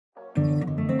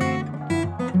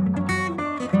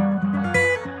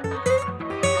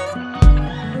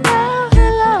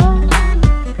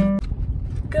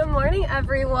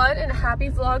everyone, and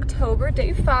happy Vlogtober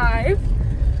day 5.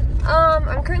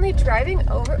 I'm currently driving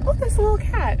over, oh, there's a little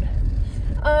cat.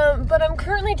 But I'm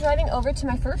currently driving over to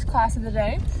my first class of the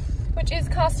day, which is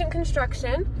costume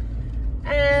construction.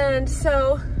 And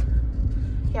so,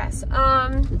 yes,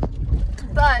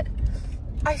 but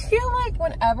I feel like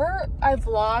whenever I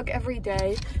vlog every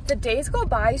day, the days go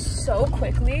by so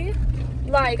quickly.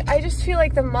 Like, I just feel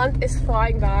like the month is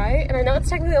flying by, and I know it's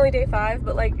technically only day 5,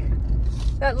 but like,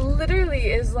 that literally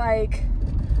is like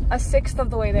a 1/6 of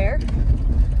the way there.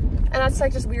 And that's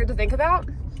like just weird to think about.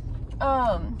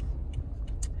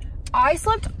 I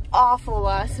slept awful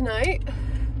last night.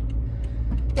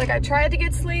 Like, I tried to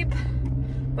get sleep,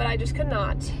 but I just could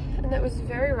not. And it was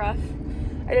very rough.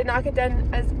 I did not get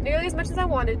done nearly as much as I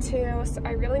wanted to, so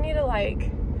I really need to like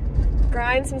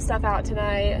grind some stuff out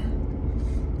tonight.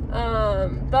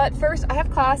 But first I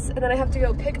have class, and then I have to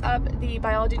go pick up the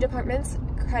biology department's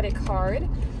credit card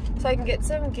so I can get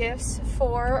some gifts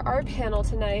for our panel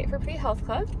tonight for pre-health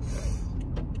club.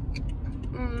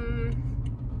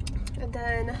 And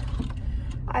then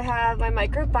I have my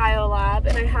microbiome lab,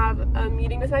 and I have a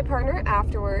meeting with my partner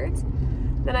afterwards.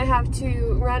 Then I have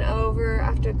to run over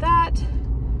after that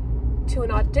to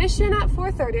an audition at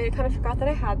 4:30. I kind of forgot that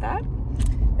I had that.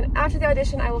 And after the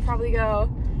audition, I will probably go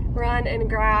run and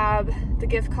grab the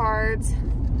gift cards.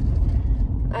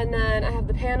 And then I have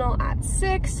the panel at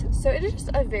 6. So it is just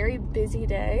a very busy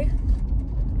day.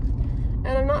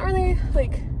 And I'm not really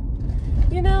like,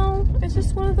 you know, it's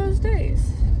just one of those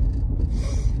days.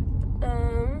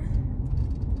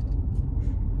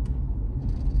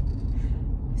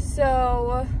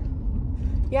 So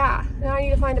yeah, now I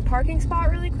need to find a parking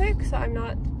spot really quick so I'm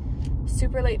not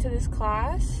super late to this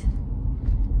class.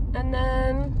 And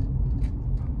then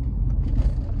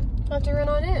I'll have to run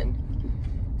on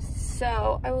in.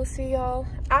 So I will see y'all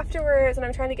afterwards, and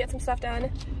I'm trying to get some stuff done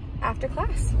after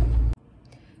class.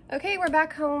 Okay, we're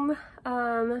back home.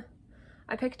 I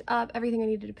picked up everything I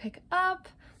needed to pick up,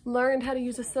 learned how to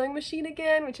use a sewing machine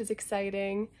again, which is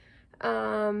exciting.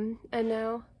 And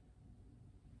now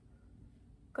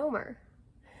Gomer.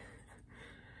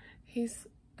 He's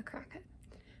a crackhead.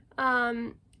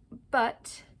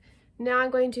 But now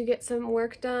I'm going to get some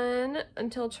work done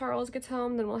until Charles gets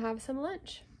home, then we'll have some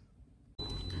lunch.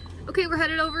 Okay, we're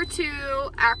headed over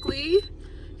to Ackley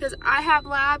because I have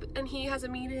lab and he has a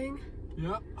meeting.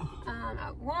 Yeah.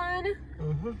 At 1.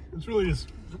 It's really just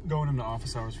going into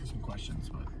office hours for some questions,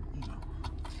 but you know.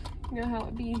 You know how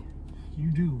it be. You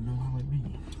do know how it be.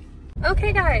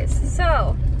 Okay guys,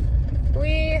 so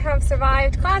we have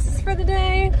survived classes for the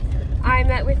day. I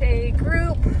met with a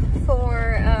group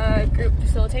for group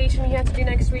facilitation we have to do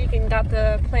next week and got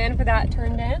the plan for that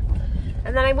turned in.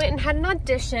 And then I went and had an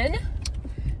audition,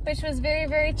 which was very,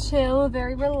 very chill,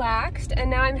 very relaxed. And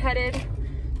now I'm headed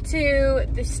to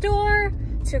the store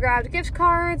to grab gift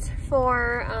cards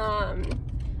for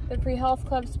the pre-health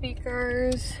club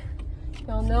speakers.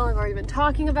 Y'all know I've already been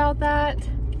talking about that. So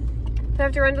I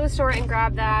have to run to the store and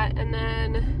grab that, and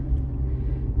then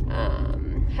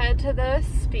head to the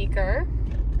speaker,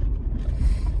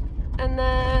 and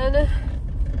then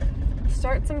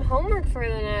start some homework for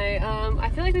the night. I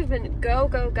feel like we've been go,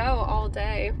 go, go all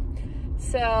day.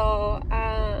 So,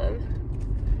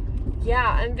 yeah,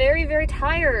 I'm very, very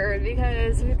tired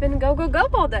because we've been go, go, go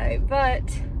all day. But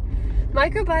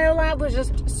microbiome lab was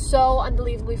just so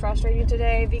unbelievably frustrating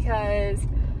today because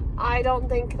I don't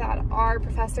think that our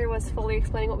professor was fully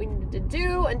explaining what we needed to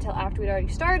do until after we'd already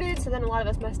started. So then a lot of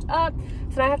us messed up.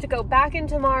 So now I have to go back in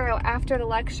tomorrow after the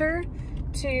lecture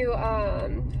to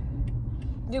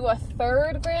do a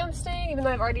 3rd gram stain, even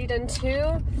though I've already done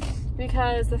 2,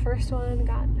 because the first one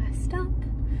got messed up,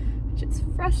 which is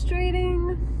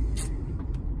frustrating.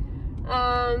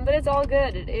 But it's all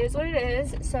good. It is what it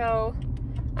is. So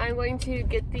I'm going to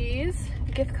get these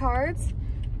gift cards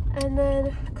and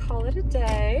then call it a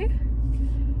day.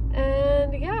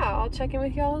 And yeah, I'll check in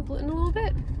with y'all in a little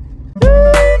bit.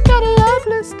 Got a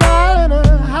lovely style and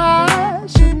a high,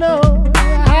 you know.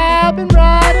 I've been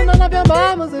riding all of your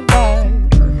mama's advice.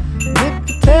 If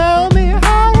you tell me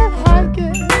how you like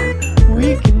it,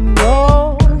 we can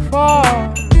go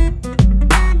far.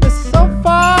 It's so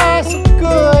far, so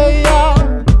good, y'all.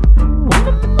 When I'm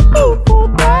in the mood for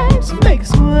things, make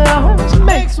some out,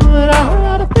 make some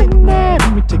out. I think that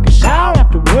let me take a shower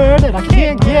afterward that I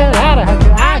can't get out of. How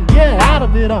can I get out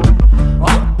of it all?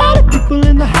 All the people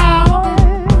in the house,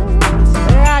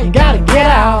 yeah, you gotta get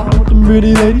out. What them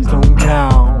pretty ladies don't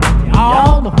count.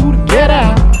 Y'all know who to get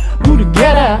out, who to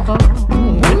get out.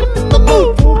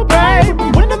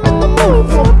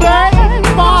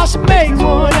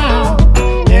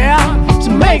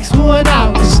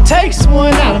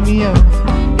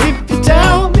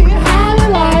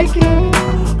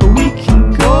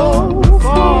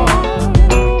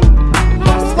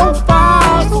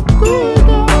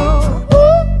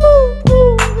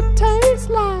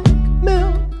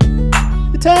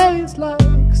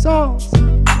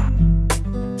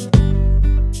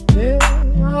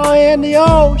 the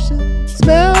ocean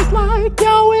smells like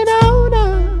going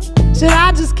on. Shit,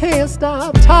 I just can't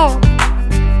stop talking.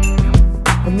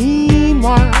 But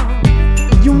meanwhile,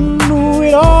 you knew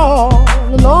it all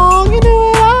along. You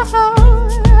knew it all.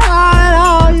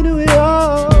 You knew it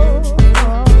all.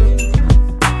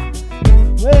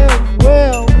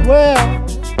 Well,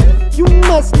 you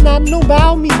must not know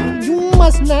about me. You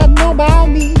must not know about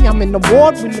me. I'm in the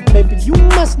ward with the baby. You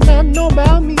must not know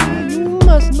about me. You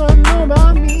must not know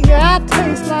about me. I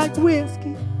taste like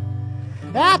whiskey.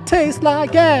 I taste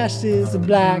like ashes of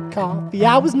black coffee.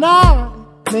 I was naughty,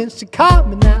 then she caught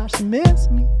me, now she missed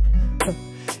me.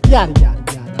 Yada,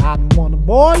 yada, yada. I don't wanna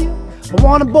bore you. I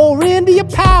wanna bore into your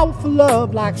powerful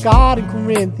love like God in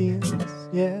Corinthians.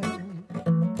 Yeah.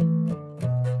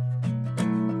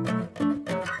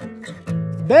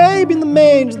 Baby in the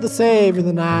manger, the savior,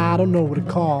 then I don't know what to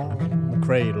call the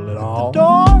cradle at all. The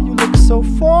door, you look so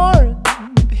foreign,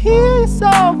 but here you're so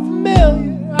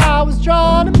familiar. I was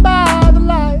drawn in by the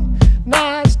light.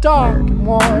 Night's dark and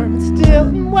warm and still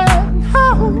and wet. And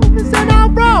home is in our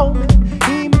roaming,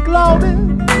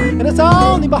 hemoglobin, and it's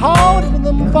only beholding in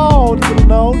them folded little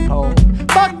note hole.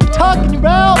 Fuck you tucking your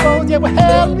elbows, yeah, we're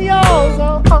hell in the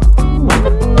ozone. When I'm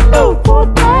in the mood for a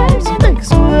day, she makes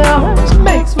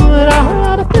what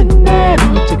out of thin air.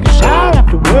 You take a shower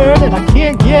afterward and I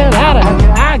can't get out of it.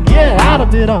 I get out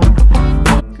of it all.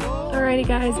 Alrighty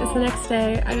guys, it's the next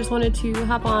day. I just wanted to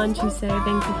hop on to say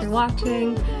thank you for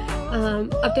watching.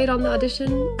 Update on the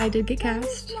audition, I did get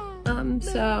cast.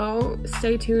 So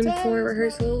stay tuned for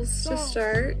rehearsals to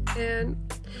start and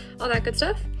all that good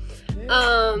stuff.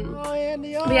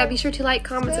 But yeah, be sure to like,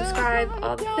 comment, subscribe,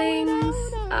 all the things.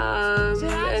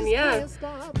 And yeah,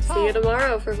 see you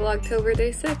tomorrow for Vlogtober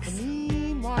Day 6.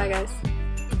 Bye guys.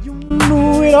 You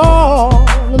knew it all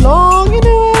along.